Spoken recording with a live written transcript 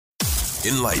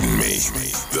Enlighten Me,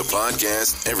 the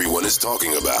podcast everyone is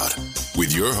talking about,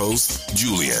 with your host,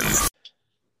 Julian.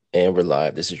 And we're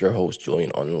live. This is your host,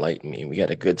 Julian, on Enlighten Me. We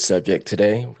got a good subject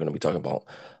today. We're going to be talking about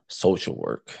social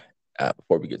work.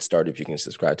 Before we get started, if you can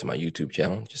subscribe to my YouTube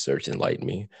channel, just search Enlighten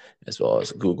Me, as well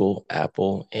as Google,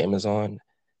 Apple, Amazon,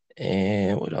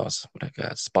 and what else? What I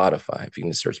got? Spotify. If you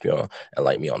can search me on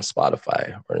Enlighten Me on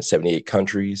Spotify. We're in 78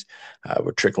 countries.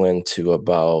 We're trickling to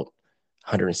about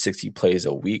 160 plays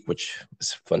a week, which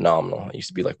is phenomenal. It used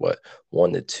to be like,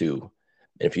 1 to 2.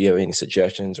 And if you have any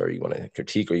suggestions or you want to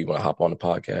critique or you want to hop on the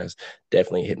podcast,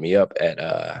 definitely hit me up at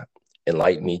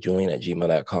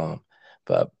enlightenmejulian@gmail.com.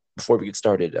 But before we get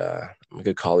started, my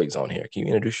good colleagues on here. Can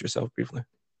you introduce yourself briefly?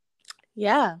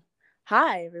 Yeah.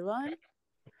 Hi, everyone.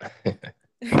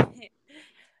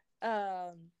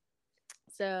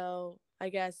 So I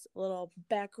guess a little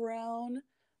background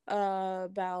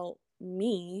about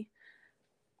me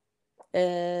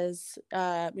is,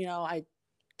 I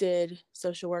did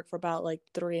social work for about like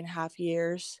 3.5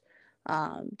 years.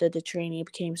 Did the training,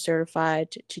 became certified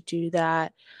to do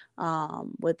that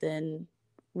within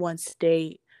one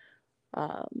state.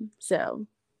 So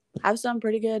have some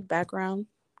pretty good background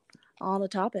on the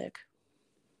topic.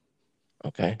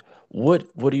 Okay.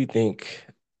 What do you think,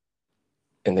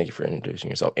 and thank you for introducing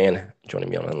yourself and joining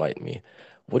me on Enlighten Me.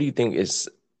 What do you think is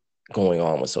going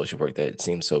on with social work that it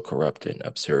seems so corrupt and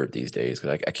absurd these days?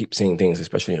 Because I keep seeing things,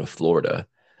 especially in Florida,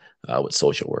 with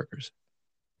social workers.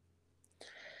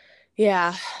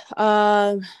 Yeah.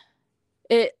 I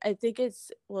think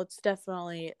it's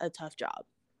definitely a tough job.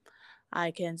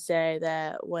 I can say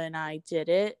that when I did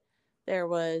it, there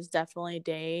was definitely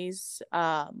days,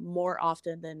 more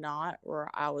often than not, where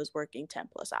I was working 10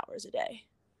 plus hours a day.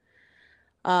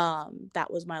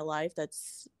 That was my life.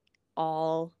 That's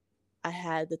all I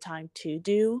had the time to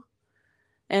do.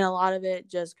 And a lot of it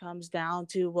just comes down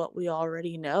to what we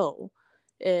already know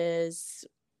is,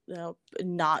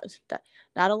 not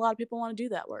a lot of people want to do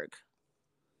that work.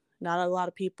 Not a lot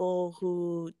of people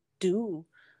who do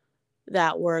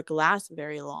that work last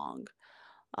very long.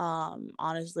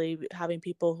 Honestly, having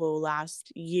people who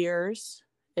last years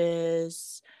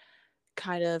is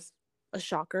kind of a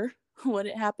shocker when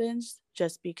it happens,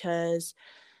 just because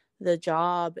the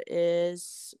job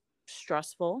is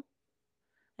stressful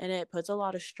and it puts a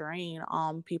lot of strain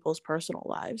on people's personal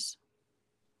lives.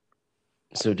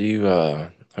 So do you, I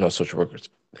know social workers,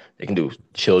 they can do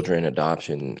children,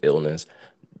 adoption, illness.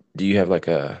 Do you have like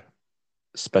a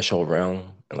special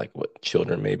realm and like what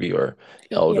children maybe or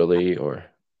Yeah. elderly or?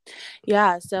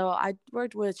 Yeah. So I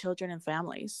worked with children and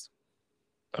families.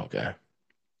 Okay.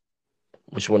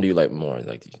 Which one do you like more,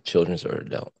 like children's or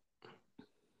adult?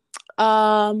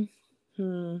 Um,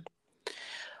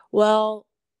 Well,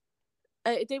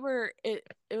 it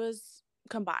was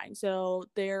combined. So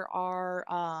there are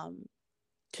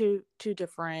two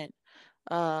different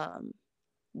um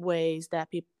ways that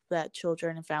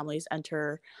children and families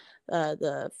enter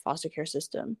the foster care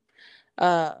system.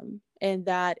 And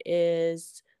that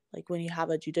is like when you have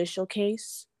a judicial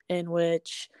case in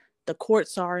which the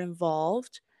courts are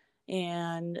involved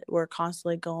and we're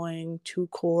constantly going to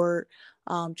court,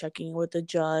 checking with the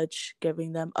judge,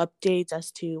 giving them updates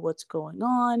as to what's going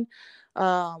on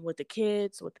with the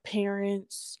kids, with the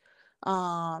parents.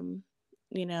 Um,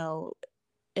 you know,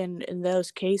 in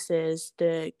those cases,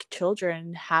 the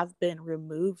children have been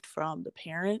removed from the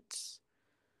parents,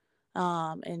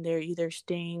 and they're either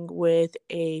staying with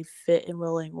a fit and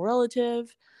willing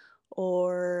relative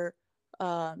or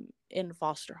in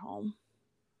foster home.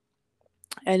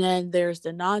 And then there's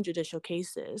the non-judicial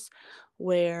cases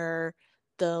where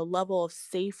the level of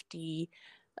safety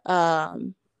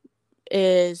um,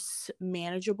 is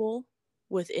manageable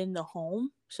within the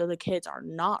home, so the kids are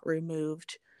not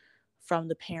removed from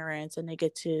the parents and they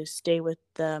get to stay with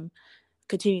them,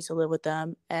 continue to live with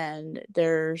them, and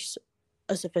there's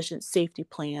a sufficient safety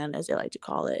plan, as they like to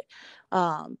call it,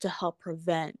 to help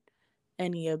prevent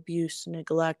any abuse,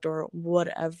 neglect, or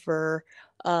whatever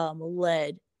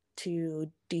led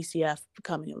to DCF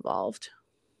becoming involved.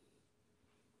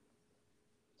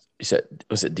 You said,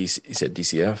 was it DC? You said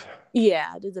DCF?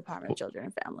 Yeah, the Department of Children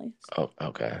and Families. Oh,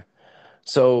 okay.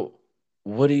 So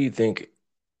what do you think,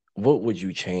 what would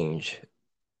you change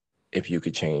if you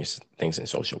could change things in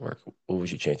social work? What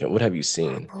would you change? What have you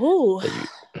seen Oh, that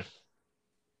you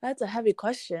that's a heavy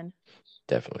question.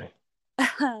 definitely?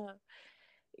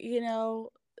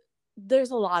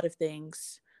 There's a lot of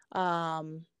things.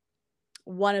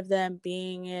 One of them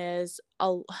being is,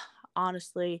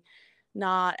 honestly,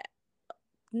 not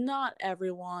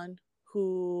everyone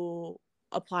who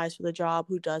applies for the job,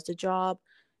 who does the job,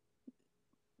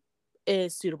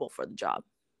 is suitable for the job.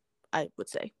 I would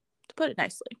say, to put it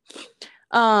nicely.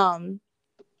 What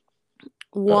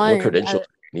One, credentials do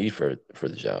you need for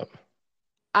the job?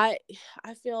 I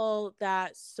feel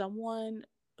that someone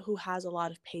who has a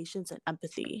lot of patience and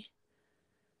empathy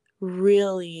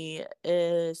really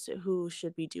is who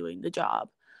should be doing the job.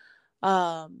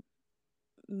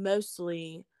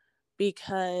 Mostly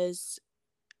because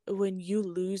when you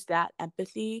lose that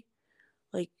empathy,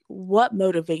 like, what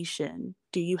motivation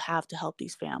do you have to help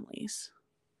these families?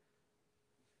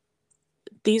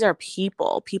 These are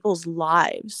people's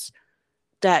lives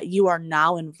that you are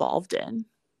now involved in.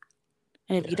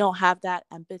 And if you don't have that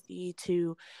empathy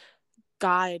to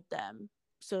guide them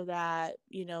so that,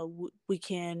 we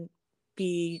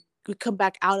come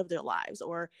back out of their lives,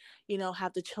 or,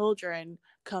 have the children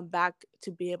come back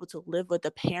to be able to live with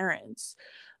the parents,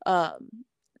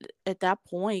 at that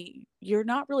point, you're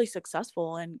not really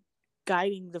successful in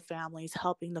guiding the families,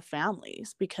 helping the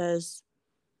families, because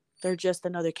they're just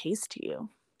another case to you.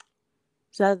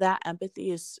 So that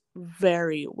empathy is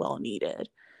very well needed.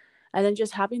 And then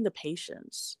just having the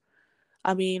patience.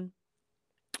 I mean,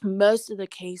 most of the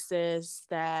cases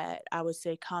that I would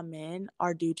say come in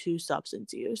are due to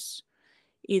substance use.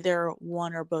 Either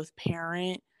one or both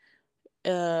parent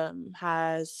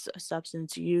has a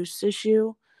substance use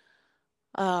issue.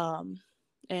 And,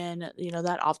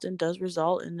 that often does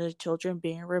result in the children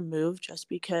being removed just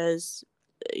because,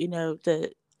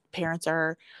 the parents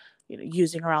are,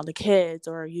 using around the kids,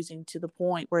 or using to the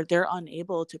point where they're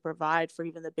unable to provide for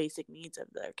even the basic needs of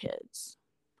their kids.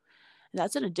 And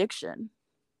that's an addiction.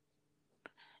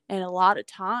 And a lot of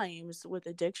times with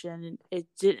addiction, it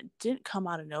didn't come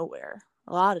out of nowhere.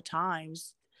 A lot of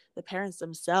times the parents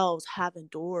themselves have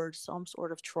endured some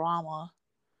sort of trauma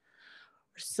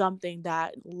or something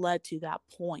that led to that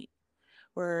point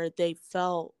where they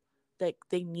felt that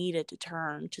they needed to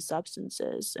turn to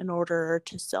substances in order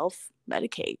to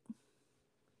self-medicate.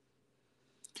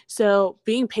 So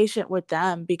being patient with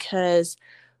them, because,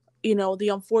 the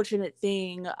unfortunate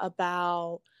thing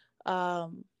about,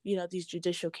 these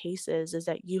judicial cases is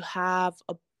that you have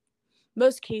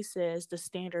most cases, the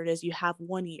standard is you have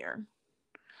 1 year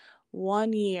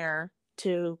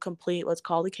to complete what's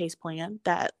called a case plan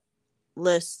that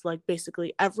lists, like,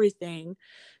 basically everything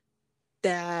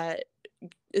that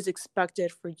is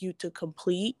expected for you to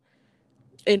complete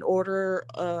in order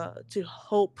to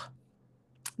hope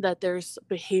that there's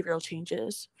behavioral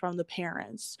changes from the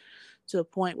parents to a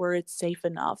point where it's safe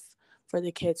enough for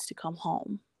the kids to come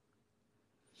home.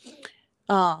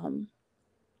 And,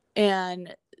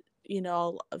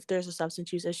 if there's a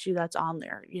substance use issue, that's on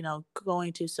there,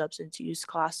 going to substance use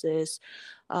classes,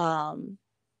 having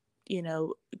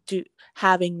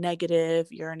negative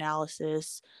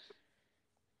urinalysis.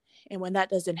 And when that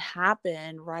doesn't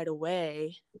happen right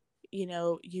away,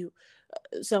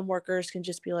 some workers can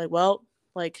just be like, well,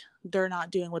 like, they're not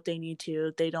doing what they need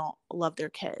to. They don't love their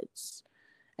kids.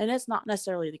 And it's not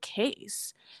necessarily the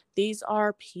case. These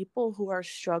are people who are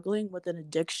struggling with an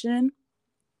addiction,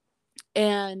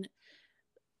 and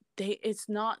it's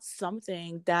not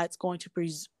something that's going to be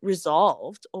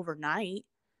resolved overnight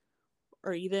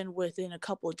or even within a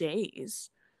couple of days.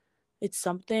 It's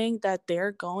something that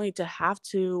they're going to have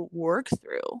to work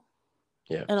through.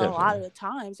 Yeah, And definitely. a lot of the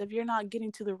times, if you're not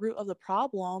getting to the root of the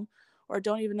problem or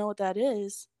don't even know what that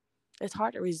is, it's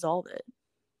hard to resolve it.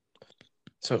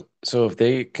 So if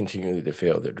they continue to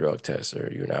fail their drug test or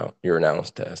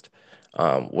urinalysis test,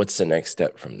 what's the next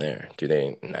step from there? Do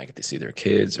they not get to see their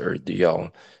kids, or do y'all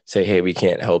say, hey, we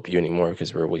can't help you anymore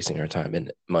because we're wasting our time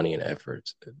and money and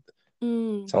efforts?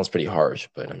 Sounds pretty harsh,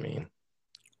 but I mean.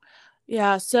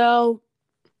 Yeah, so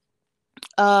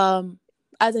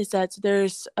as I said, so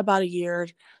there's about a year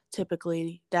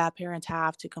typically that parents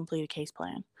have to complete a case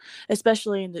plan,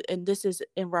 especially and this is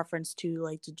in reference to,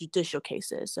 like, the judicial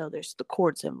cases. So there's the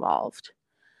courts involved.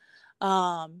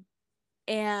 And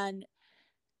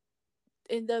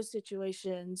in those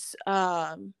situations,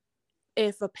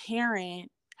 if a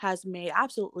parent has made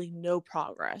absolutely no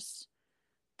progress,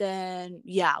 then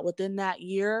yeah, within that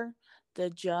year, the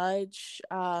judge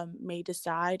may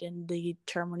decide in the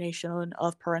termination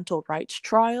of parental rights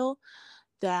trial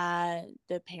that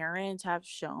the parents have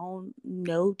shown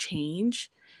no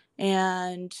change,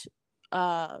 and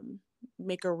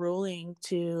make a ruling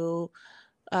to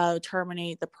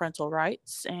terminate the parental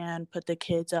rights and put the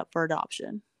kids up for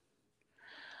adoption.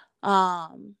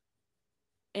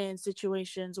 In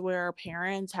situations where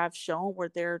parents have shown where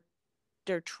they're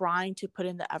trying to put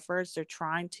in the efforts, they're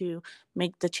trying to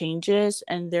make the changes,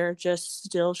 and they're just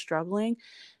still struggling,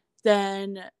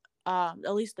 then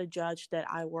at least the judge that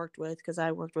I worked with, because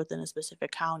I worked within a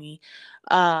specific county,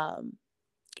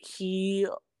 he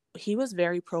he was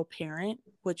very pro-parent,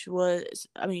 which was,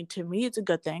 I mean, to me, it's a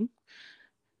good thing,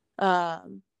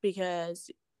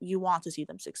 because you want to see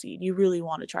them succeed. You really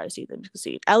want to try to see them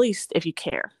succeed. At least if you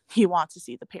care, you want to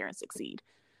see the parents succeed.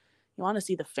 You want to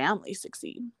see the family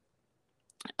succeed.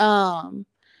 And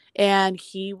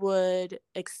he would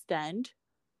extend,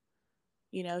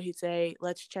 he'd say,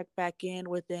 let's check back in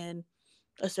within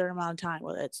a certain amount of time,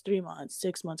 whether it's 3 months,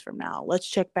 6 months from now, let's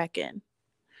check back in.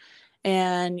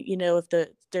 And, if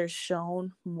there's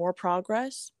shown more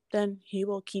progress, then he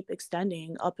will keep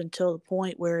extending up until the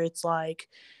point where it's like,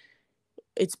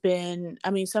 it's been,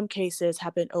 I mean, some cases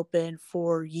have been open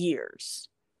for years.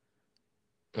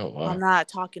 Oh, wow. I'm not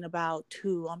talking about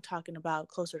 2, I'm talking about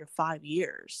closer to 5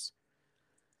 years.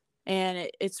 And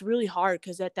it's really hard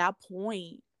because at that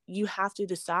point, you have to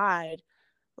decide,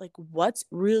 like, what's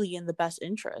really in the best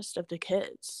interest of the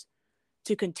kids,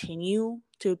 to continue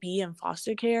to be in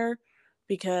foster care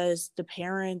because the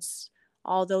parents,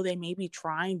 although they may be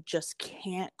trying, just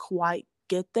can't quite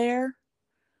get there,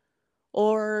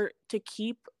 or to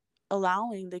keep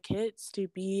allowing the kids to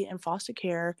be in foster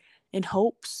care in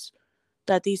hopes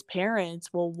that these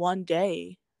parents will one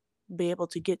day be able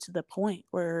to get to the point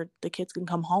where the kids can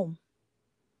come home.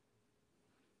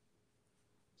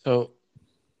 So,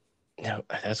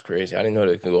 that's crazy. I didn't know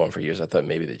that it could go on for years. I thought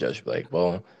maybe the judge would be like,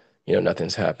 well,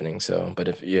 nothing's happening. So, but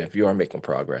if you are making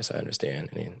progress, I understand.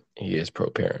 I mean, he is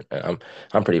pro-parent. And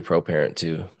I'm pretty pro-parent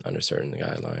too, under certain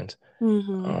guidelines.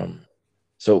 Mm-hmm.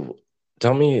 So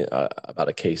tell me about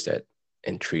a case that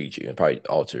intrigued you and probably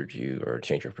altered you or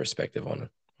changed your perspective on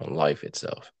life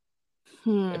itself.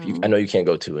 I know you can't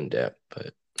go too in depth,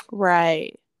 but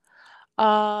Right.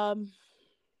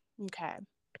 Okay.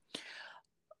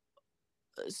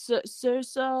 So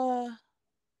there's a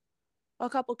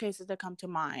couple cases that come to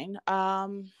mind. I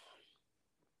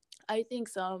think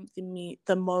some of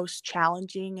the most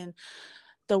challenging and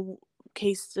the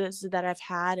cases that I've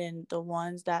had, and the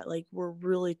ones that like were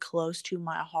really close to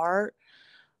my heart,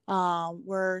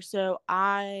 were, so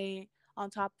I, on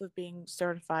top of being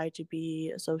certified to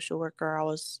be a social worker,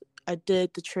 I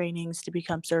did the trainings to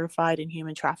become certified in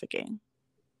human trafficking.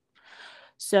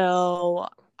 So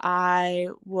I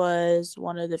was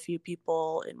one of the few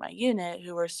people in my unit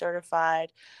who were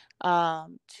certified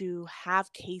to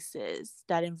have cases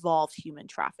that involved human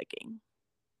trafficking.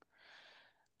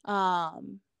 I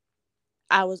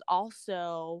was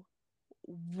also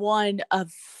one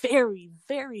of very,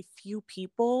 very few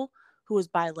people who was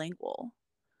bilingual.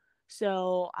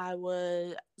 So I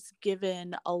was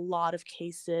given a lot of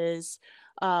cases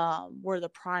where the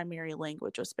primary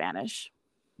language was Spanish.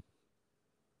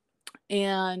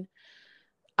 And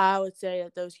I would say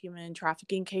that those human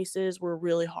trafficking cases were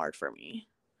really hard for me.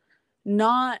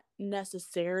 Not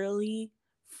necessarily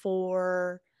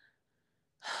for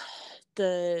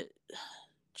the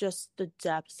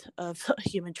depth of a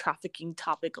human trafficking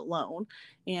topic alone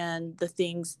and the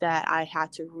things that I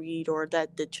had to read or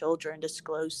that the children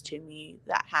disclosed to me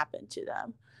that happened to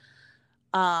them.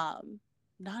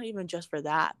 Not even just for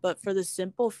that, but for the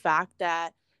simple fact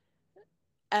that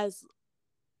as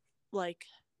like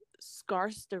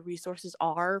scarce the resources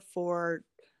are for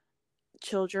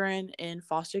children in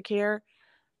foster care,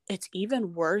 it's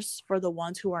even worse for the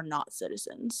ones who are not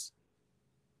citizens.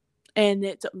 And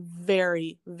it's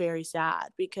very, very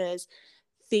sad because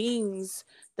things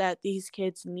that these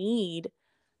kids need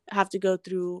have to go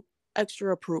through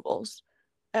extra approvals,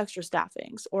 extra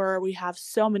staffings, or we have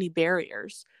so many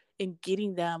barriers in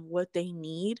getting them what they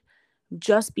need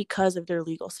just because of their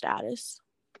legal status.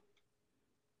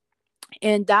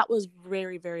 And that was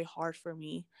very, very hard for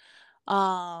me,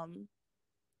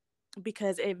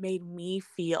 because it made me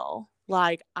feel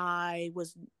like I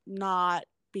was not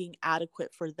being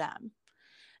adequate for them,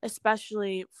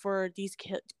 especially for these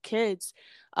kids.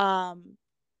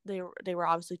 They were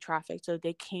obviously trafficked, so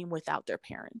they came without their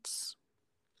parents.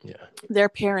 Yeah. Their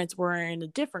parents were in a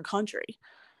different country,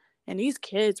 and these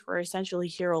kids were essentially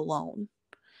here alone.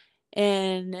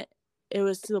 And it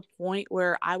was to the point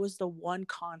where I was the one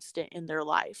constant in their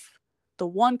life, the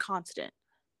one constant,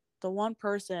 the one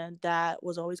person that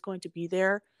was always going to be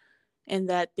there and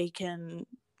that they can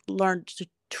learn to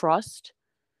trust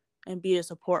and be a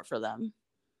support for them.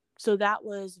 So that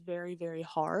was very, very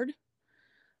hard.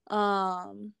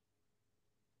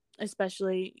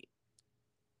 Especially,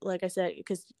 like I said,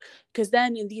 because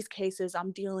then in these cases,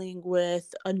 I'm dealing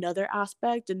with another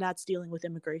aspect, and that's dealing with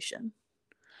immigration,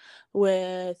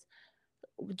 with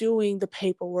doing the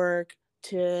paperwork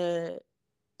to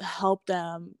help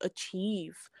them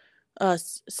achieve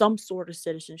some sort of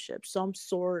citizenship, some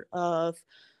sort of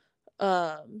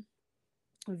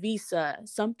visa,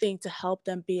 something to help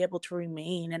them be able to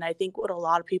remain. And I think what a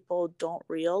lot of people don't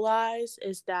realize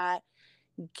is that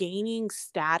gaining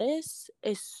status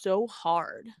is so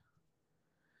hard.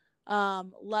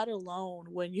 Let alone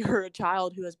when you're a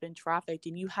child who has been trafficked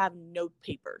and you have no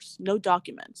papers, no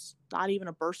documents, not even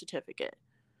a birth certificate.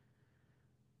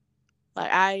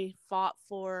 Like, I fought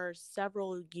for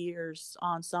several years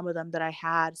on some of them that I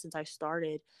had since I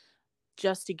started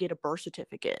just to get a birth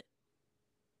certificate.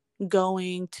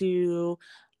 Going to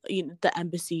the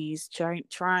embassies,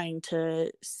 trying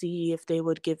to see if they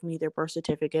would give me their birth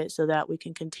certificate so that we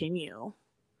can continue.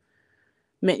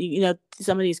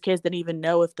 Some of these kids didn't even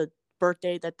know if the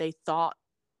birthday that they thought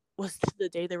was the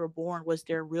day they were born was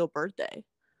their real birthday.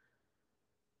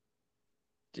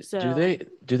 Do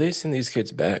they send these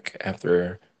kids back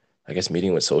after, I guess,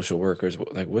 meeting with social workers?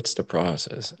 Like, what's the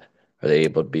process? Are they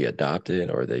able to be adopted,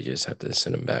 or they just have to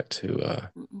send them back to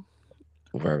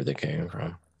wherever they came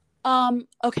from?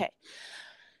 Okay.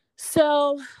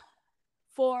 So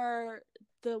for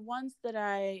the ones that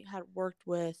I had worked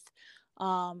with,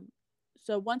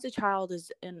 so once a child is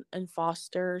in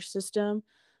foster system,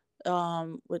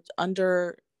 with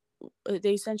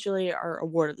they essentially are a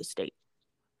ward of the state.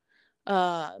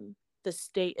 The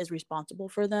state is responsible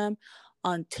for them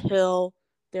until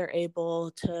they're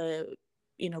able to,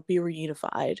 be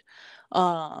reunified,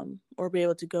 or be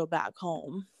able to go back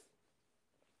home.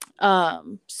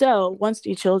 So once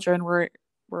the children were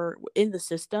in the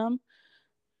system,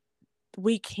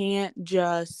 we can't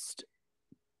just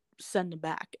send them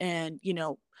back and,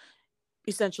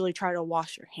 essentially try to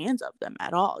wash your hands of them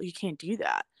at all. You can't do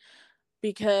that,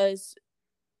 because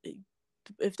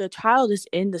if the child is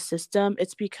in the system,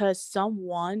 it's because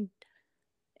someone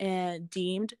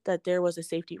deemed that there was a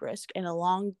safety risk. And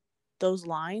along those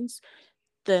lines,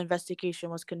 the investigation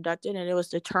was conducted and it was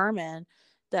determined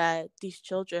that these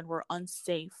children were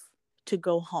unsafe to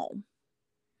go home.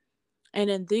 And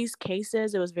in these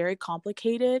cases, it was very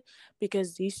complicated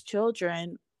because these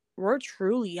children were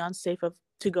truly unsafe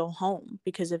to go home,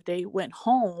 because if they went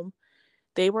home,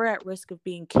 they were at risk of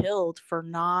being killed for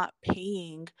not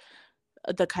paying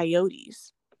the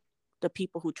coyotes, the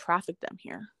people who trafficked them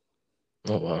here.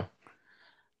 Oh,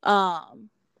 wow.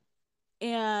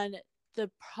 And the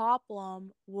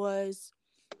problem was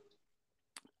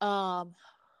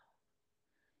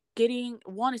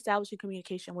establishing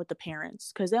communication with the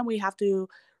parents, because then we have to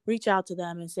reach out to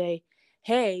them and say,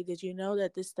 hey, did you know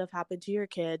that this stuff happened to your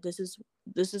kid? This is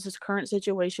his current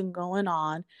situation going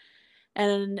on.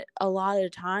 And a lot of the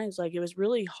times, like, it was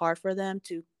really hard for them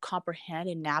to comprehend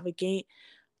and navigate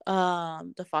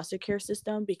the foster care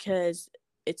system, because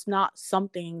it's not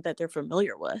something that they're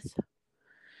familiar with.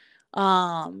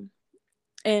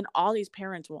 And all these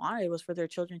parents wanted was for their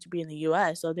children to be in the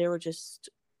US. So they were just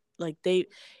like,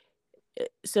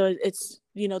 so it's,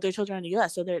 their children in the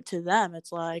US. So to them,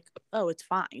 it's like, oh, it's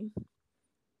fine.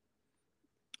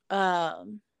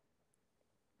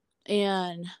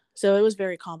 And so it was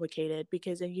very complicated,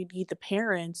 because then you need the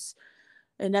parents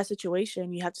in that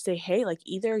situation. You have to say, hey, like,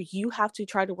 either you have to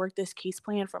try to work this case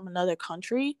plan from another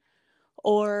country,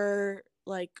 or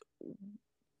like,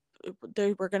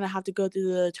 we're going to have to go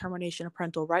through the termination of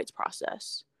parental rights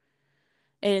process.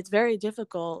 And it's very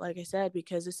difficult, like I said,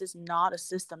 because this is not a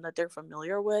system that they're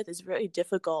familiar with. It's very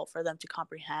difficult for them to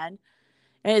comprehend.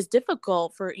 And it's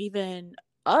difficult for even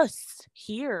us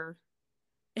here,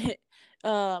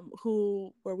 where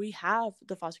we have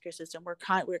the foster care system. We're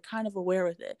kind of aware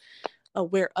of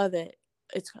it.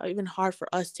 It's even hard for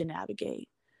us to navigate.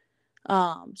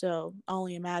 So I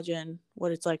only imagine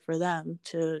what it's like for them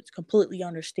to completely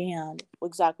understand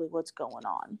exactly what's going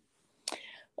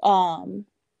on.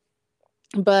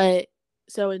 But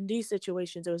so in these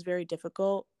situations, it was very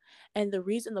difficult. And the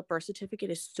reason the birth certificate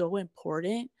is so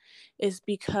important is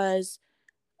because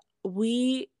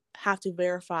we have to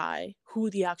verify who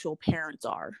the actual parents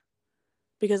are.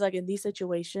 Because, like, in these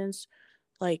situations,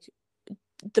 like,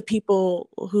 the people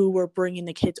who were bringing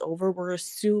the kids over were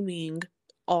assuming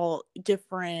all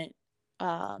different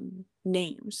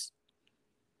names.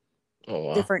 Oh,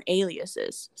 wow. Different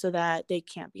aliases, so that they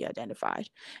can't be identified.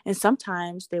 And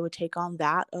sometimes they would take on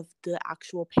that of the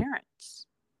actual parents.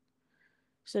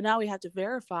 So now we have to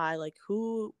verify, like,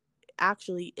 who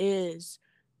actually is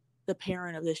the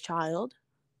parent of this child.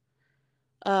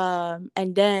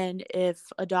 And then if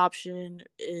adoption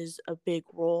is a big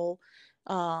role,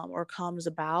 or comes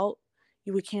about,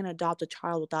 we can't adopt a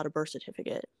child without a birth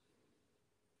certificate.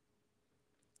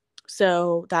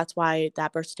 So that's why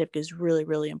that birth certificate is really,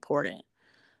 really important.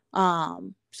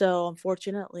 So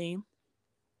unfortunately,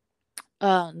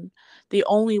 the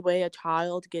only way a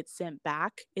child gets sent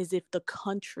back is if the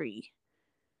country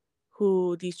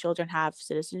who these children have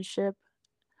citizenship,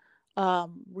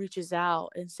 reaches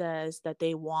out and says that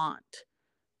they want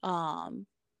um,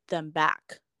 them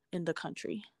back in the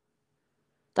country.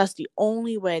 That's the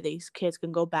only way these kids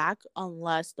can go back,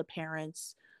 unless the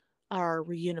parents are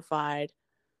reunified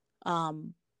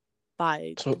um,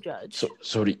 by the So, judge.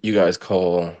 so do you guys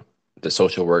call the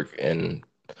social work in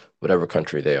whatever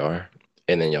country they are,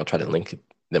 and then y'all try to link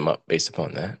them up based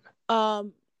upon that?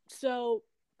 So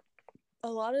a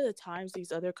lot of the times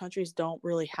these other countries don't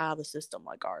really have a system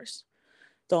like ours.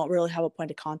 Don't really have a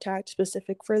point of contact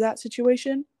specific for that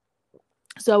situation.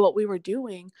 So what we were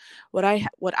doing, what I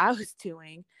was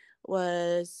doing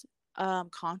was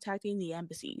contacting the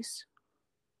embassies.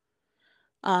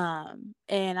 And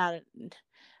I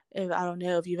don't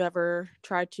know if you've ever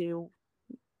tried to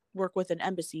work with an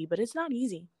embassy, but it's not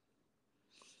easy.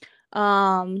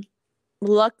 Um,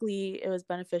 Luckily, it was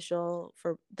beneficial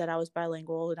for that I was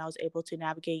bilingual and I was able to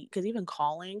navigate, because even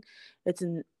calling,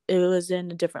 it was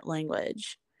in a different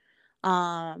language.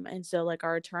 And so like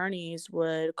our attorneys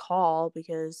would call,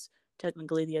 because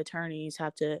technically the attorneys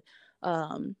have to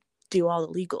do all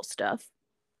the legal stuff,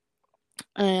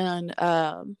 and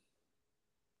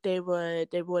they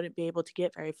wouldn't be able to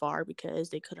get very far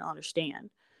because they couldn't understand.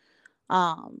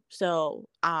 So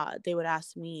they would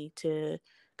ask me to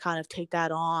kind of take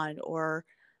that on, or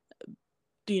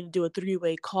do a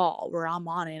three-way call where I'm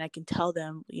on it and I can tell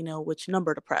them, which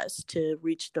number to press to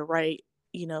reach the right,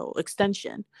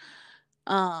 extension.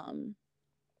 And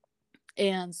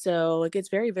so it gets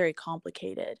very, very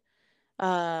complicated.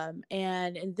 And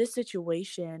in this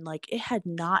situation, like, it had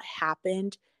not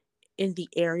happened in the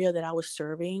area that I was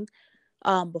serving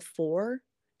before.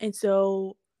 And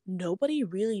so nobody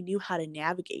really knew how to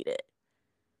navigate it.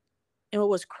 And what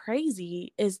was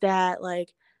crazy is that,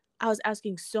 like, I was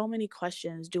asking so many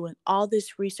questions, doing all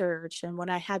this research. And when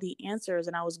I had the answers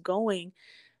and I was going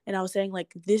and I was saying,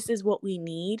 like, this is what we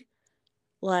need,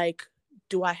 like,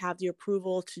 do I have the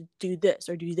approval to do this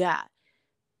or do that?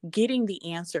 Getting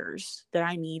the answers that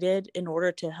I needed in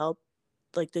order to help,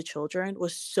 like, the children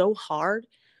was so hard,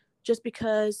 just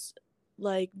because,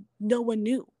 like, no one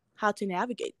knew how to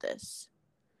navigate this.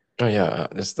 Oh yeah,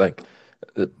 it's like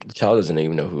the child doesn't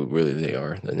even know who really they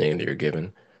are, the name that you're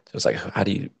given. So it's like, how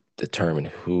do you determine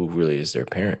who really is their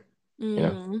parent? You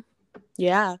know? Mm,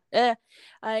 yeah.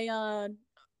 I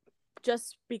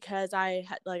Just because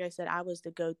like I said, I was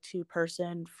the go-to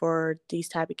person for these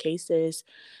type of cases,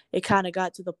 it kind of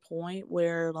got to the point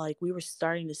where, like, we were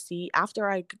starting to see,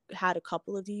 after had a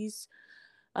couple of these,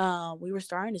 we were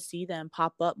starting to see them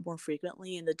pop up more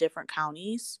frequently in the different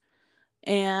counties.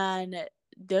 And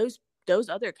those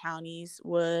other counties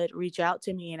would reach out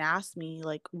to me and ask me,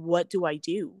 like, what do I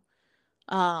do?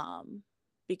 um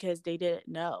because they didn't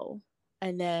know.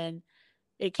 And then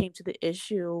it came to the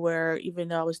issue where, even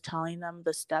though I was telling them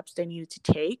the steps they needed to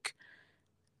take,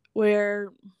 where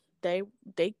they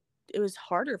they it was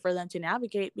harder for them to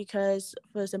navigate, because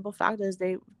for the simple fact is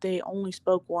they only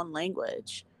spoke one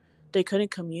language. They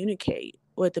couldn't communicate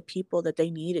with the people that they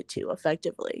needed to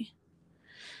effectively.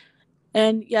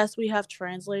 And yes, we have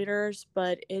translators,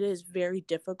 but it is very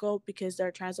difficult because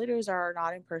their translators are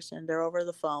not in person, they're over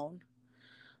the phone.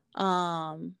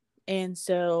 Um, and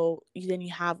so then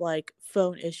you have, like,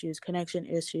 phone issues, connection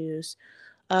issues.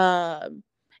 Um,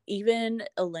 Even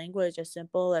a language as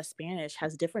simple as Spanish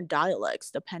has different dialects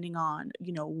depending on,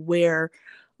 where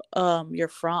you're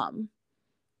from.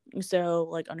 So,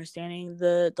 like, understanding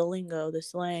the lingo, the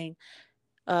slang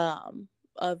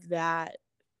of that,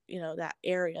 that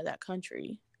area, that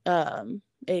country,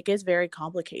 it gets very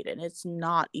complicated. It's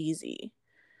not easy.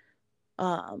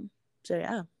 Um, so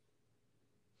yeah.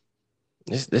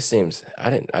 This seems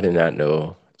I did not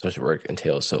know social work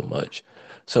entails so much.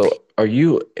 So are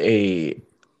you a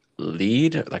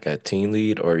lead, like a team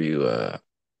lead, or are you a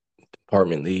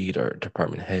department lead or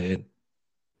department head?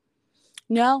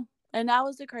 No, and that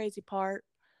was the crazy part.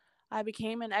 I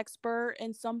became an expert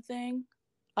in something,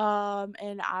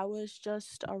 and I was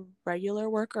just a regular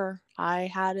worker. I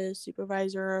had a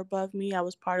supervisor above me. I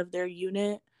was part of their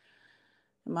unit.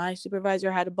 My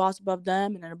supervisor had a boss above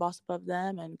them, and then a boss above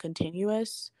them, and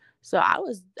continuous. So I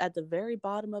was at the very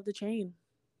bottom of the chain.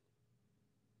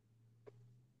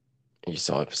 You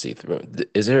saw it see through.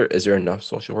 Is there enough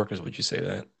social workers? Would you say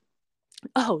that?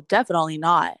 Oh, definitely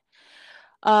not.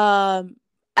 Um,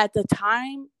 at the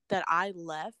time that I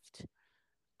left,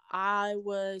 I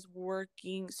was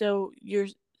working. So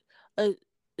uh,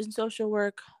 in social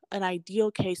work, an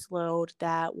ideal caseload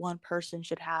that one person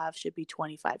should have should be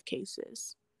 25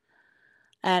 cases.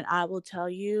 And I will tell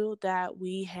you that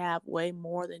we have way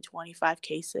more than 25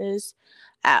 cases.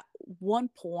 At one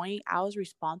point, I was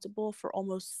responsible for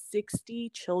almost 60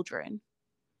 children.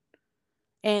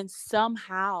 And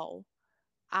somehow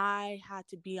I had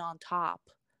to be on top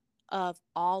of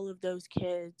all of those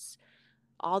kids,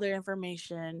 all their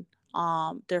information,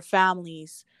 their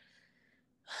families.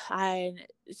 And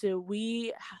so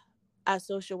we, as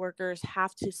social workers,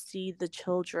 have to see the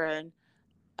children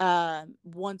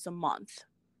once a month,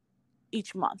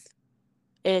 each month.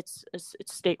 It's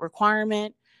state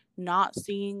requirement. Not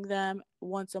seeing them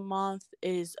once a month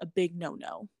is a big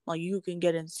no-no. Like, you can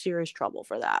get in serious trouble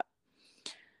for that.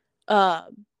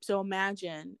 So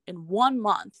imagine in 1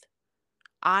 month,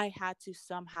 I had to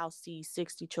somehow see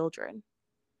 60 children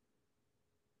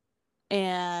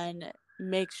and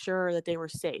make sure that they were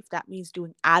safe. That means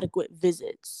doing adequate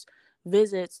visits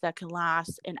that can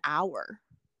last an hour.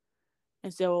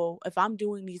 And so if I'm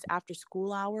doing these after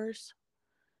school hours,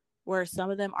 where some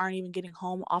of them aren't even getting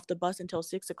home off the bus until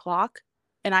 6 o'clock,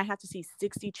 and I have to see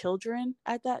 60 children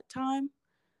at that time,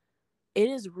 it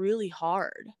is really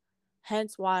hard.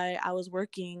 Hence why I was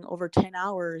working over 10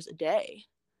 hours a day,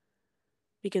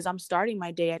 because I'm starting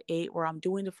my day at 8, where I'm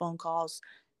doing the phone calls,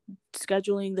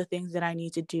 scheduling the things that I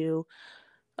need to do,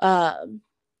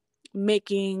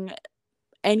 making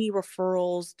any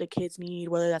referrals the kids need,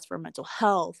 whether that's for mental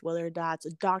health, whether that's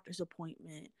a doctor's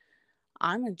appointment.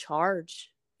 I'm in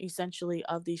charge, essentially,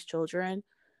 of these children.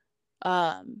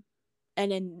 And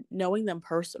in knowing them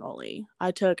personally,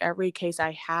 I took every case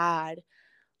I had,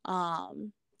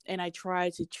 and I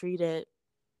tried to treat it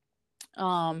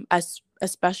as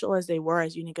special as they were,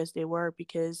 as unique as they were,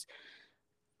 because,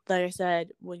 like I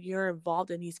said, when you're involved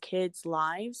in these kids'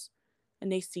 lives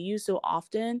and they see you so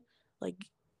often, like,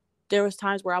 there was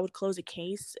times where I would close a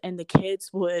case and the kids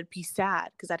would be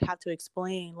sad because I'd have to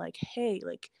explain, like, hey,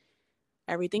 like,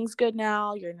 everything's good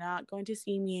now. You're not going to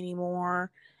see me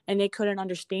anymore. And they couldn't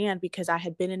understand because I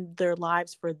had been in their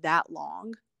lives for that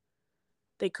long.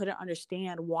 They couldn't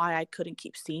understand why I couldn't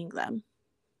keep seeing them.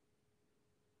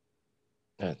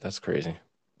 That's crazy.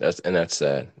 That's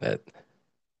sad. That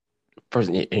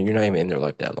person, and you're not even in their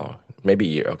life that long. Maybe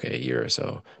a year, okay, a year or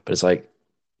so. But it's like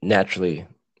naturally,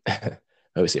 I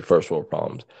would say first world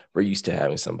problems. We're used to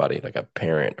having somebody like a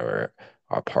parent or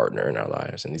our partner in our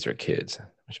lives, and these are kids,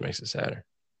 which makes it sadder.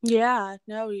 Yeah,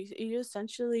 no, you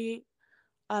essentially,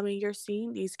 I mean, you're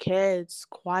seeing these kids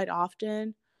quite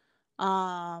often,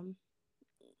 um,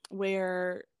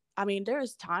 where, I mean,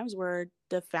 there's times where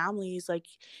the families, like,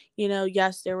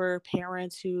 yes, there were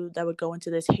parents that would go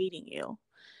into this hating you,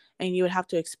 and you would have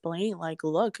to explain, like,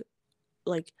 look,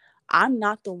 like, I'm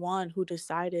not the one who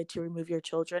decided to remove your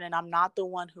children, and I'm not the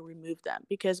one who removed them.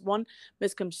 Because one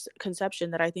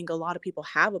misconception that I think a lot of people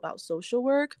have about social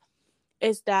work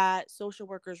is that social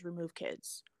workers remove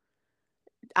kids.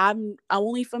 I'm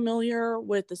only familiar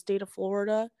with the state of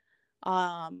Florida.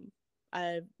 Um,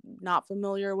 I'm not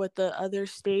familiar with the other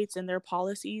states and their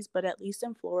policies, but at least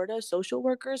in Florida, social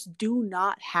workers do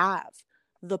not have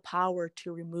the power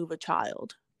to remove a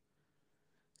child.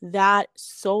 That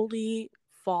solely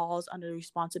falls under the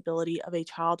responsibility of a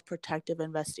child protective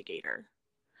investigator.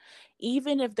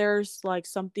 Even if there's like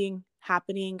something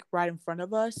happening right in front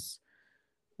of us,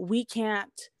 we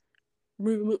can't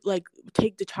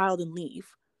take the child and leave.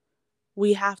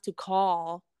 We have to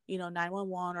call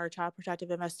 911 or a child protective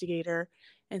investigator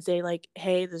and say, like,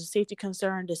 hey, there's a safety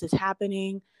concern, this is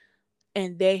happening,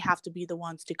 and they have to be the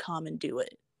ones to come and do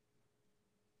it.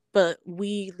 But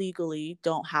we legally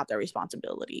don't have that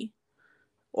responsibility,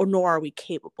 or nor are we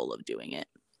capable of doing it.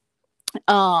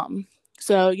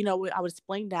 So, I would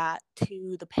explain that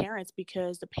to the parents,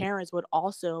 because the parents would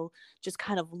also just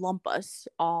kind of lump us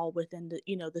all within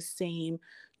the same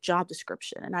job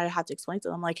description. And I had to explain to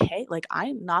them, like, hey, like,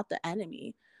 I'm not the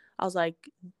enemy. I was like,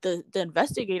 the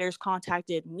investigators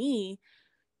contacted me,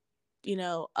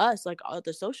 us, like, all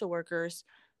the social workers,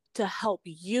 to help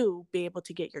you be able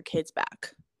to get your kids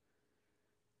back.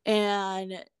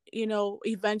 And,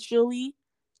 eventually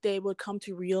they would come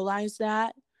to realize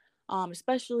that.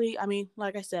 Especially, I mean,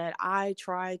 like I said, I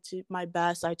tried to my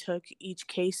best. I took each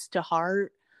case to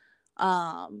heart,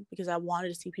 because I wanted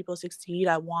to see people succeed.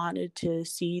 I wanted to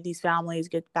see these families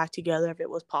get back together if it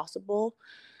was possible.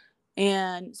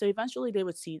 And so eventually they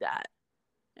would see that.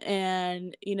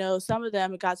 And, some of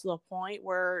them, it got to the point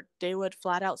where they would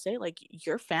flat out say, like,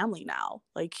 you're family now.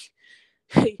 Like,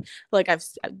 like,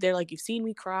 they're like, you've seen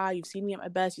me cry, you've seen me at my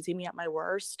best, you've seen me at my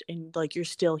worst, and, like, you're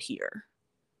still here.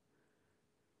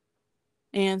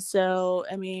 And so,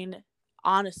 I mean,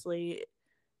 honestly,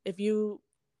 if you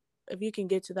can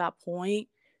get to that point,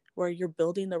 where you're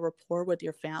building the rapport with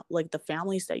your like the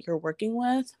families that you're working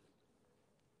with,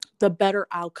 the better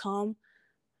outcome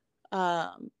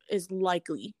is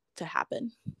likely to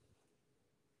happen.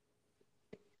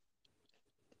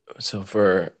 So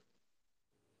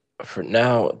for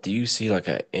now, do you see like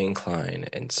an incline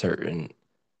in certain,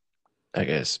 I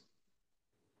guess,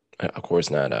 of course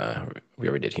not, we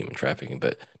already did human trafficking,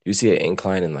 but do you see an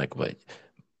incline in like what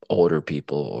older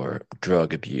people or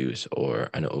drug abuse, or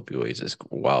I know opioids is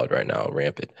wild right now,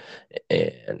 rampant.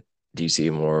 And do you see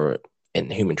more in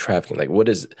human trafficking? Like what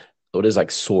is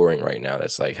like soaring right now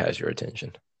that's like has your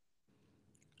attention?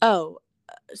 Oh,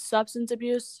 substance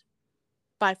abuse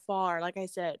by far, like I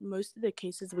said, most of the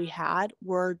cases we had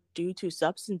were due to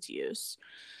substance use.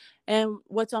 And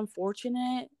what's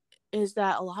unfortunate is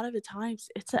that a lot of the times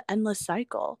it's an endless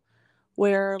cycle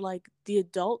where like the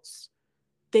adults,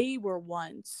 they were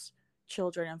once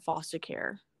children in foster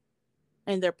care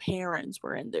and their parents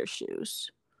were in their shoes.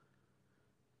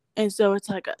 And so it's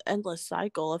like an endless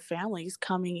cycle of families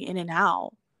coming in and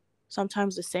out,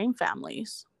 sometimes the same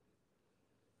families.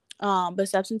 But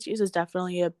substance use is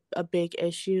definitely a big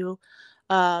issue.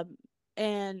 Um,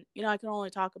 and, I can only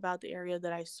talk about the area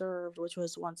that I served, which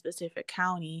was one specific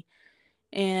county.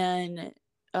 And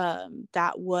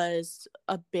that was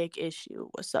a big issue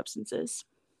with substances.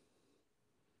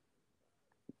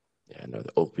 Yeah, I know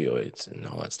the opioids and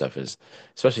all that stuff is,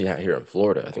 especially out here in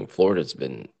Florida. I think Florida's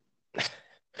been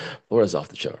Florida's off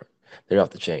the chart. They're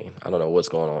off the chain. I don't know what's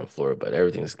going on in Florida, but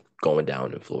everything's going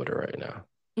down in Florida right now,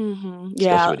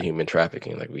 especially Yeah. with human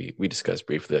trafficking, like we discussed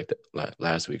briefly like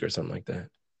last week or something like that.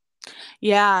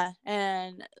 Yeah.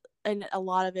 And a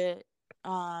lot of it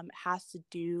has to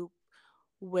do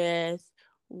with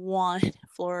one,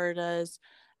 Florida's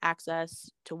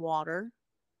access to water.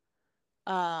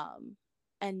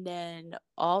 And then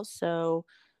also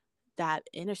that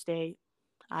interstate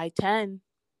I-10,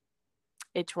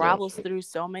 it Yeah, travels through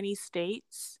so many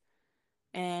states,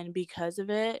 and because of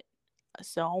it,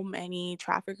 so many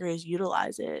traffickers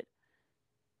utilize it.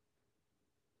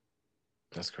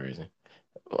 that's crazy.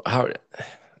 How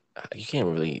you can't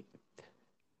really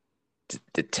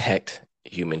detect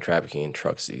human trafficking in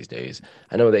trucks these days.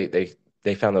 I know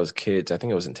they found those kids. I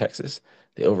think it was in Texas.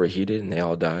 They overheated and they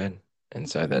all died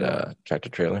inside that Mm-hmm. tractor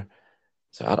trailer.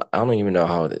 So I don't even know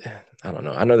how. I don't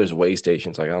know. I know there's weigh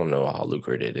stations. Like I don't know how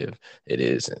lucrative it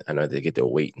is. I know they get their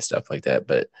weight and stuff like that,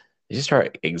 but they just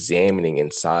start examining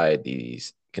inside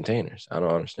these containers. I don't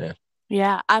understand.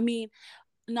 Yeah, I mean,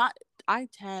 not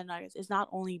I-10, I guess, is not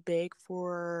only big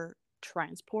for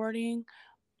transporting,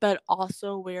 but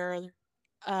also where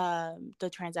the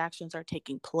transactions are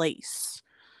taking place.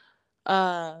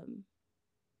 Um,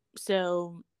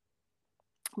 so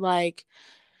like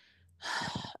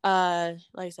like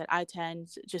I said, I-10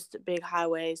 's just a big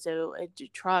highway, so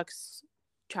trucks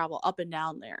travel up and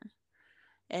down there.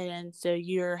 And so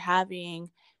you're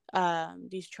having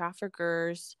these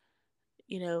traffickers,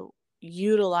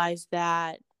 utilize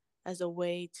that as a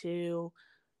way to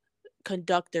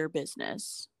conduct their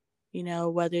business,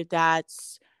 whether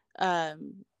that's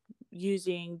um,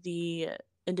 using the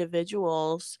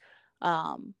individuals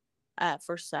um,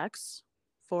 for sex.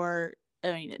 For,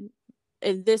 I mean,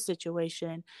 in this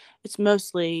situation, it's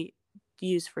mostly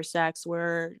used for sex,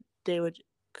 where they would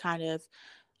kind of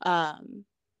um,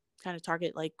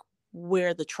 target like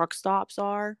where the truck stops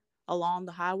are along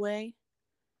the highway,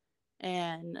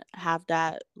 and have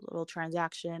that little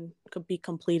transaction could be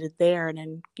completed there, and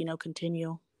then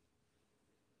continue.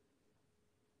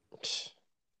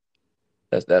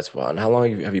 That's fun. How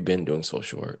long have you been doing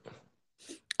social work?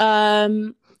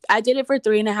 I did it for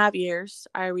 3.5 years.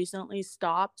 I recently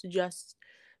stopped just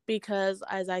because,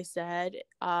 as I said,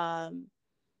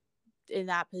 in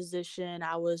that position,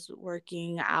 I was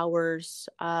working hours.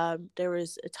 There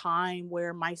was a time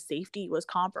where my safety was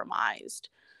compromised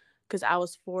because I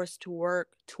was forced to work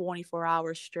 24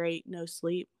 hours straight, no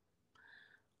sleep.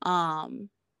 Um,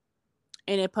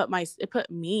 and it put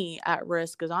me at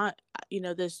risk because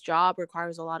this job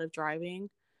requires a lot of driving.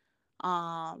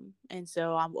 And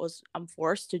so I'm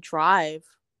forced to drive,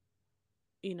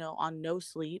 on no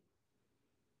sleep,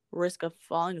 risk of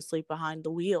falling asleep behind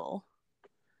the wheel.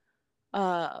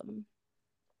 Um,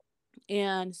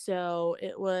 and so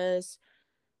it was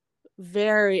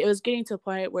getting to a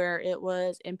point where it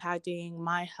was impacting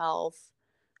my health.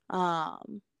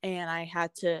 And I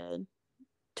had to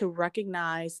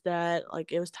recognize that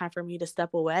like it was time for me to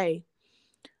step away.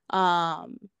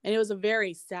 And it was a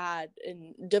very sad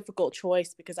and difficult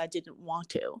choice because I didn't want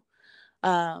to.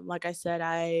 Like I said,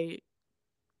 I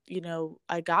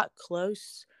got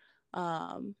close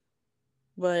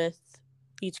with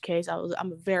each case.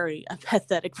 I'm a very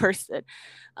empathetic person.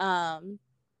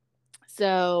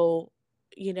 So,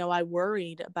 I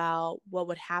worried about what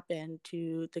would happen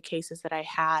to the cases that I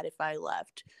had if I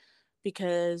left,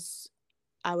 because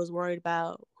I was worried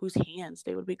about whose hands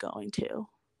they would be going to.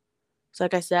 So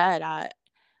like I said,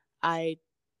 I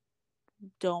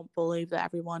don't believe that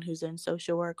everyone who's in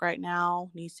social work right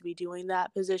now needs to be doing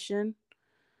that position.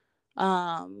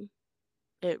 Um,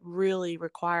 it really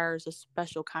requires a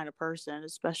special kind of person, a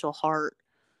special heart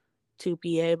to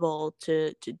be able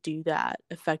to do that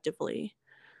effectively.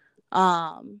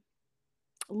 Um,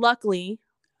 Luckily,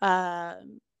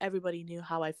 everybody knew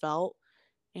how I felt,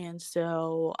 and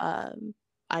so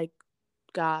I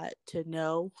got to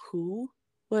know who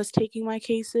was taking my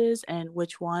cases and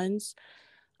which ones,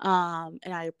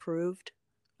 and I approved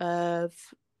of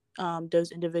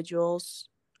those individuals.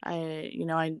 I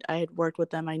had worked with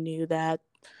them. I knew that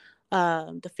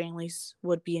the families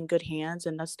would be in good hands,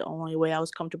 and that's the only way I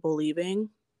was comfortable leaving.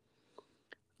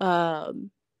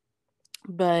 Um,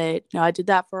 but I did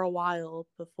that for a while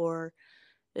before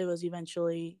it was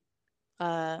eventually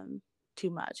too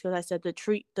much, because I said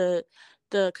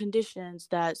the conditions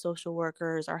that social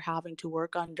workers are having to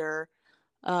work under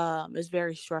is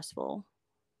very stressful.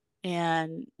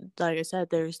 And like I said,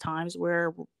 there's times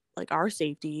where like our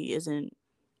safety isn't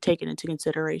taken into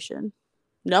consideration.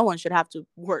 No one should have to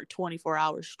work 24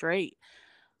 hours straight,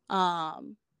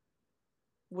 um,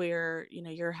 where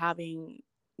you're having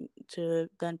to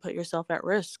then put yourself at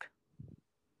risk.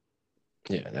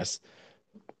 Yeah, that's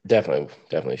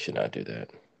definitely should not do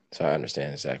that. So I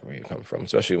understand exactly where you come from,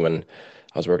 especially when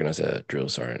I was working as a drill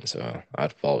sergeant. So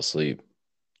I'd fall asleep,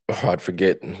 or I'd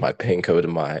forget my PIN code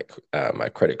and my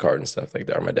credit card and stuff like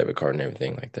that, or my debit card and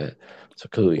everything like that. So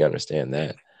clearly understand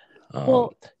that. Um,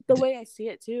 Well, the way I see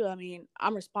it too, I mean,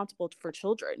 I'm responsible for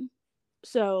children.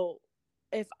 So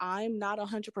if I'm not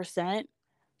 100%,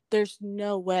 there's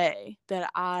no way that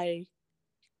I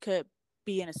could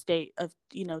be in a state of,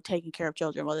 taking care of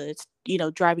children, whether it's,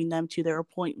 driving them to their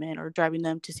appointment or driving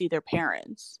them to see their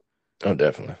parents. oh,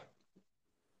 definitely.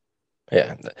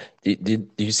 Yeah. Do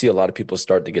you see a lot of people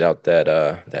start to get out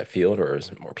that field, or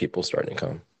is more people starting to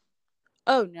come?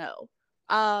 Oh no.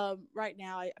 Right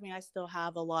now, I mean, I still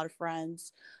have a lot of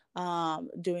friends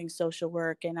doing social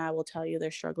work, and I will tell you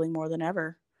they're struggling more than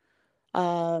ever.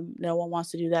 No one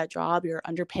wants to do that job. You're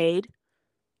underpaid,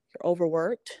 you're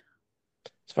overworked.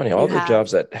 It's funny, all You the have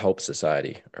jobs that help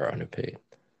society are underpaid.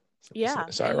 Yeah,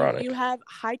 It's and you ironic. have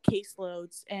high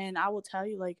caseloads, and I will tell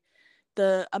you, like,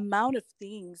 the amount of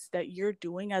things that you're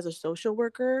doing as a social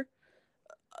worker,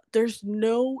 there's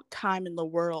no time in the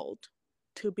world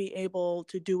to be able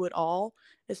to do it all,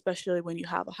 especially when you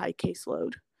have a high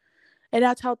caseload. And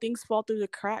that's how things fall through the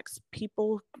cracks.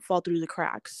 People fall through the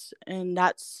cracks, and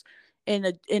that's in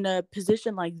a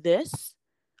position like this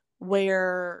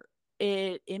where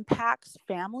it impacts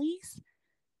families.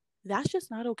 That's just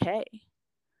not okay.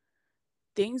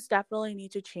 Things definitely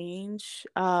need to change,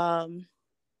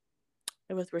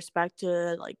 with respect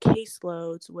to like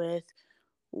caseloads, with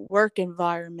work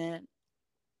environment.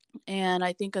 And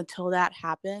I think until that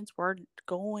happens, we're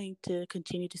going to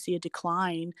continue to see a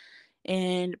decline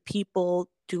in people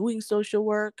doing social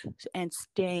work and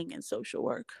staying in social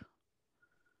work.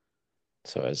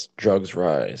 So as drugs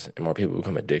rise and more people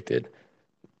become addicted,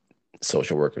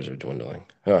 social workers are dwindling.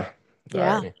 Huh, the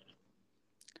Yeah. irony.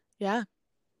 Yeah.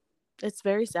 It's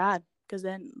very sad, because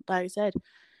then, like I said,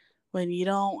 when you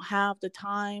don't have the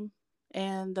time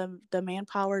and the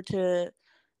manpower to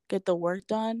get the work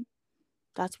done,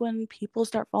 that's when people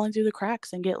start falling through the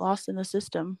cracks and get lost in the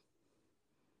system.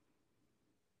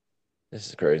 This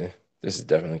is crazy. This is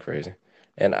definitely crazy.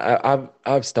 And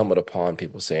I've stumbled upon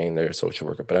people saying they're a social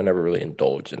worker, but I never really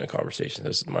indulged in a conversation.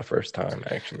 This is my first time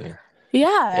actually. Yeah,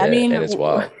 I Yeah, mean, and it's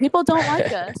wild. people don't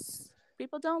like us.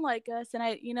 People don't like us, and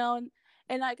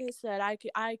and like I said, I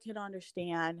could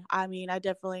understand. I mean, I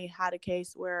definitely had a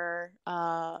case where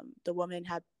the woman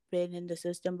had been in the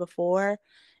system before,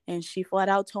 and she flat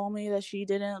out told me that she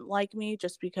didn't like me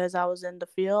just because I was in the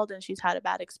field, and she's had a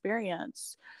bad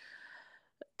experience.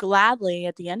 Gladly,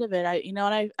 at the end of it, I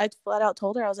flat out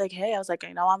told her, I was like, hey, I was like,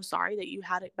 I know, I'm sorry that you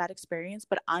had a bad experience,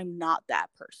 but I'm not that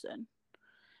person.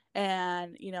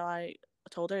 And I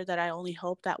told her that I only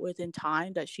hoped that within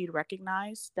time that she'd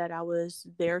recognize that I was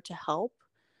there to help,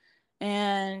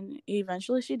 and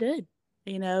eventually she did.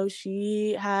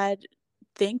 She had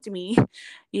thanked me.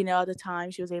 At the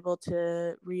time she was able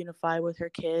to reunify with her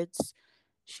kids.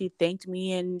 She thanked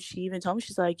me, and she even told me,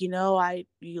 she's like,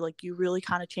 you really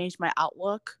kind of changed my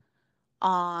outlook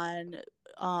on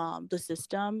the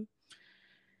system.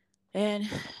 And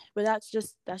but that's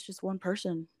just one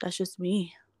person. That's just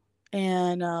me.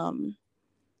 And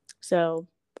so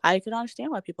I can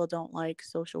understand why people don't like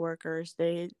social workers.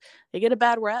 They get a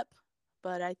bad rep,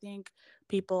 but I think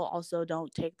people also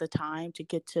don't take the time to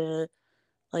get to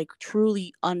like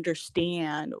truly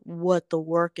understand what the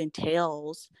work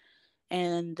entails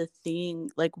and the thing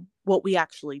like what we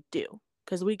actually do,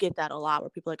 because we get that a lot where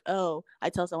people are like, oh, I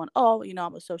tell someone, oh,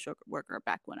 I'm a social worker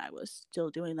back when I was still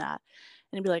doing that,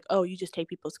 and they'd be like, oh, you just take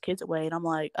people's kids away, and I'm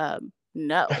like,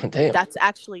 no, Damn. that's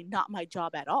actually not my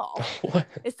job at all. What?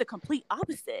 It's the complete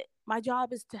opposite. My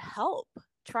job is to help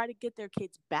try to get their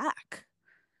kids back.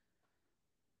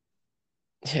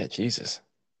 Yeah, Jesus.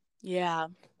 Yeah.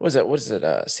 What is that? What is it?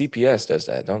 CPS does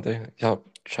that, don't they? Child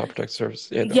Protective Service.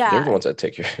 Yeah, they're the Yeah. ones that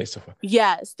take your kids away.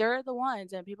 Yes, they're the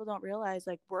ones, and people don't realize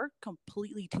like we're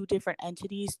completely two different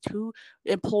entities, two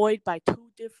employed by two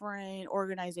different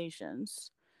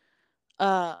organizations.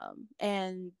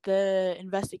 And the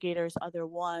investigators are the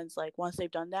ones like once they've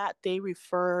done that, they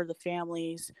refer the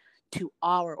families to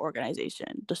our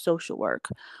organization, the social work,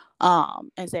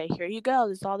 and say, here you go,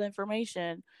 this is all the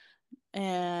information,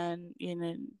 and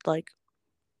like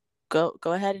go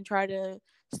ahead and try to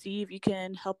see if you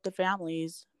can help the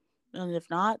families, and if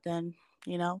not, then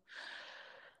you know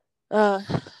uh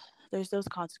there's those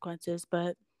consequences.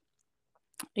 But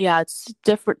yeah, it's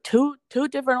different, two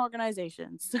different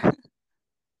organizations.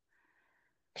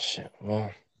 Shit.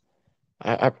 Well,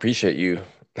 I appreciate you.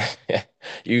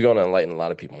 You're gonna enlighten a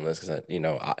lot of people on this because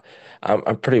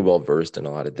I'm pretty well versed in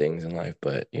a lot of things in life,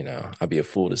 but I'd be a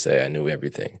fool to say I knew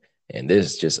everything. And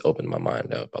this just opened my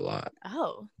mind up a lot.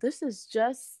 Oh, this is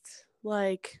just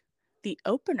like the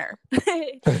opener.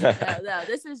 No,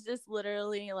 this is just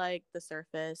literally like the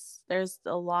surface. There's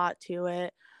a lot to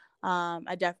it.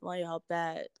 I definitely hope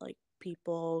that like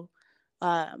people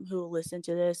who listen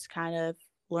to this kind of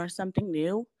learn something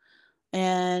new,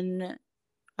 and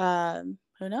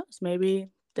who knows, maybe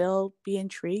they'll be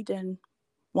intrigued and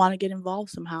want to get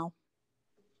involved somehow.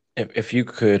 If you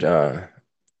could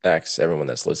ask everyone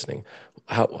that's listening,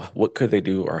 what could they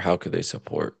do or how could they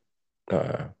support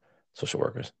uh, social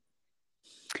workers?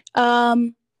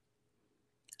 Um,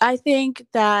 I think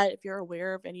that if you're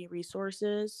aware of any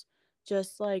resources,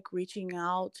 just like reaching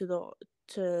out to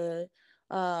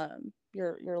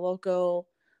your local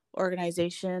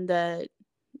organization that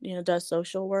does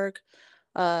social work.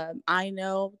 I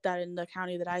know that in the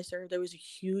county that I serve, there was a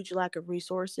huge lack of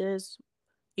resources,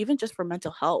 even just for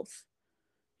mental health.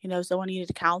 If someone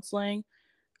needed counseling,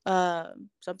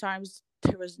 sometimes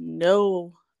there was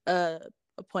no uh,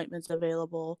 appointments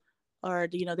available, or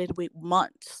they'd wait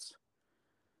months.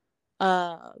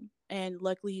 And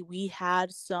luckily, we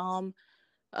had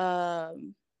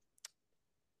um,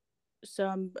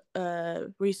 some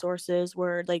resources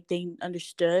where like they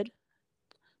understood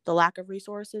the lack of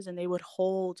resources, and they would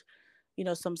hold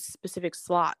some specific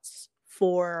slots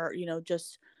for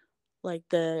just like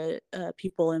the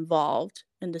people involved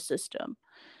in the system.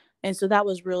 And so that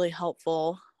was really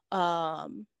helpful.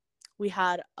 We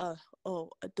had an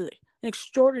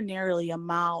extraordinarily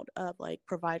amount of like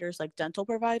providers, like dental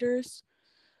providers,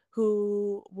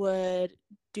 who would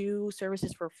do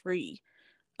services for free,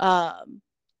 um,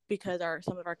 because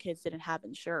some of our kids didn't have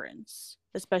insurance,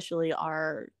 especially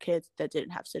our kids that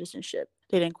didn't have citizenship.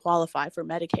 They didn't qualify for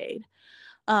Medicaid,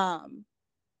 um,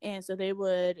 and so they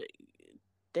would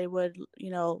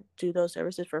do those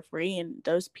services for free, and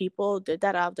those people did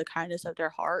that out of the kindness of their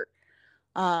heart.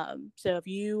 So if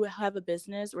you have a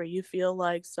business where you feel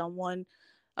like someone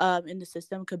in the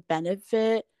system could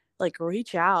benefit, like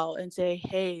reach out and say,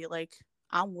 hey, like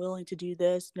I'm willing to do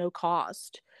this, no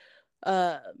cost.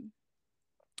 Um,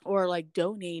 or like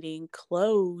donating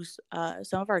clothes.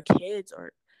 Some of our kids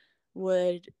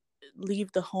would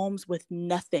leave the homes with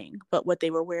nothing but what they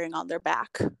were wearing on their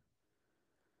back.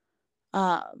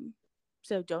 Um,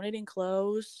 so donating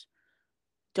clothes,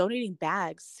 donating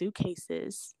bags,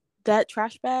 suitcases, that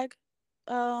trash bag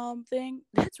thing,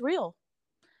 that's real.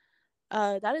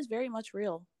 That is very much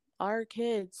real. Our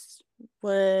kids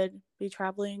would be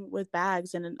traveling with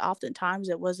bags, and oftentimes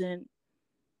it wasn't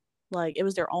like, it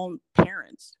was their own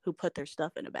parents who put their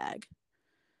stuff in a bag,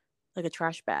 like a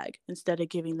trash bag, instead of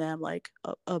giving them like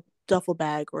a duffel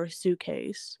bag or a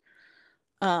suitcase.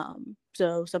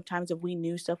 So sometimes if we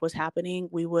knew stuff was happening,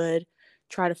 we would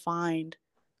try to find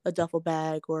a duffel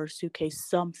bag or a suitcase,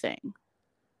 something,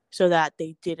 so that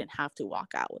they didn't have to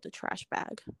walk out with a trash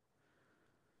bag.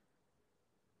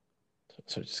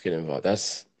 So just get involved.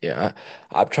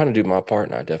 I'm trying to do my part,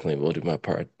 and I definitely will do my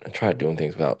part. I try doing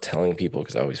things without telling people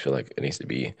because I always feel like it needs to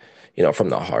be, from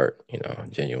the heart,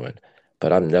 genuine.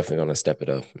 But I'm definitely going to step it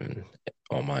up and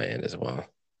on my end as well.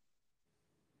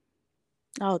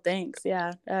 Oh, thanks.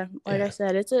 Yeah. Like I Yeah.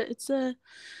 said, it's a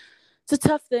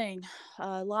tough thing.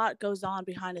 A lot goes on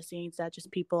behind the scenes that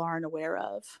just people aren't aware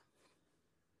of.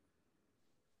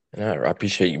 And I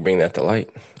appreciate you bringing that to light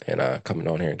and coming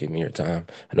on here and giving me your time.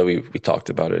 I know we talked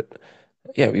about it.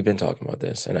 Yeah, we've been talking about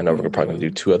this, and I know we're probably gonna do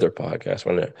Mm-hmm. 2 other podcasts.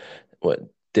 We're gonna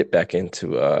dip back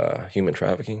into human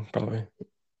trafficking, probably.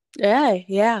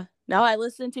 Yeah. No, I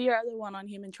listened to your other one on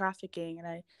human trafficking, and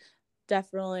I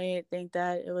definitely think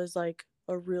that it was like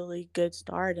a really good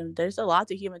start. And there's a lot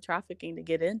to human trafficking to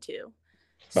get into.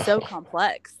 So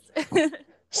complex.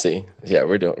 See, yeah,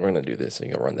 we're gonna do this. So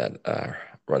you can run that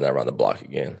around the block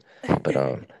again. But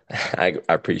I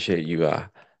appreciate you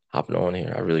hopping on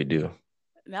here. I really do.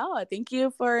 No, thank you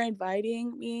for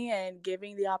inviting me and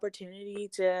giving the opportunity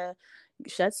to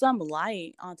shed some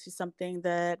light onto something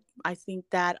that I think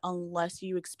that unless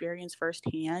you experience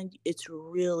firsthand, it's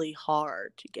really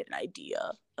hard to get an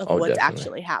idea of Oh, what's definitely,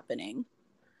 actually happening.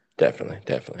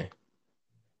 definitely.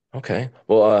 Okay.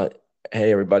 Well,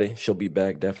 hey everybody, she'll be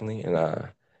back definitely,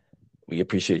 and we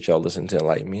appreciate y'all listening to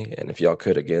Enlighten Me. And if y'all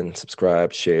could again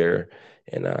subscribe, share,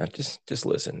 and just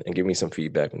listen and give me some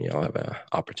feedback when y'all have an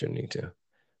opportunity to.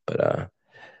 But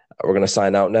we're gonna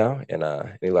sign out now. And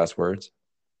any last words?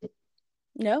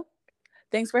 No,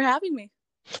 thanks for having me.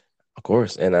 Of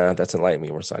course. And that's Enlighten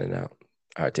Me. We're signing out.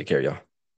 All right, take care, y'all.